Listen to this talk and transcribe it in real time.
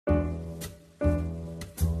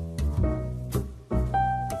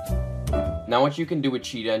Now what you can do with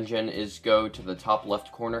Cheat Engine is go to the top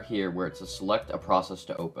left corner here where it says select a process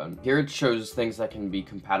to open. Here it shows things that can be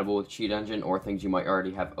compatible with Cheat Engine or things you might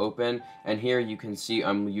already have open, and here you can see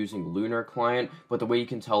I'm using Lunar Client, but the way you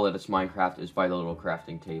can tell that it's Minecraft is by the little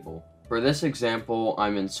crafting table. For this example,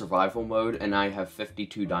 I'm in survival mode and I have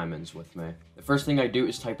 52 diamonds with me. The first thing I do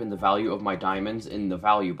is type in the value of my diamonds in the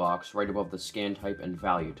value box right above the scan type and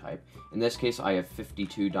value type. In this case, I have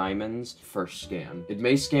 52 diamonds for scan. It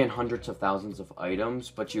may scan hundreds of thousands of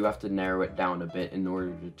items, but you have to narrow it down a bit in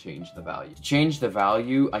order to change the value. To change the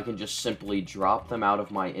value, I can just simply drop them out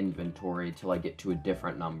of my inventory till I get to a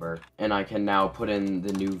different number, and I can now put in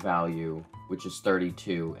the new value, which is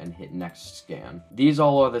 32, and hit next scan. These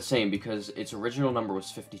all are the same because its original number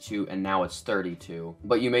was 52 and now it's 32,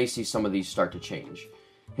 but you may see some of these start to change.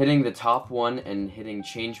 Hitting the top one and hitting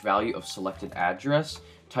change value of selected address,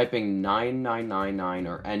 typing 9999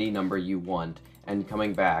 or any number you want, and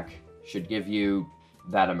coming back should give you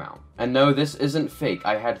that amount. And no, this isn't fake.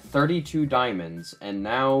 I had 32 diamonds and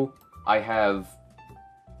now I have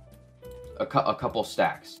a couple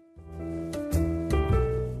stacks.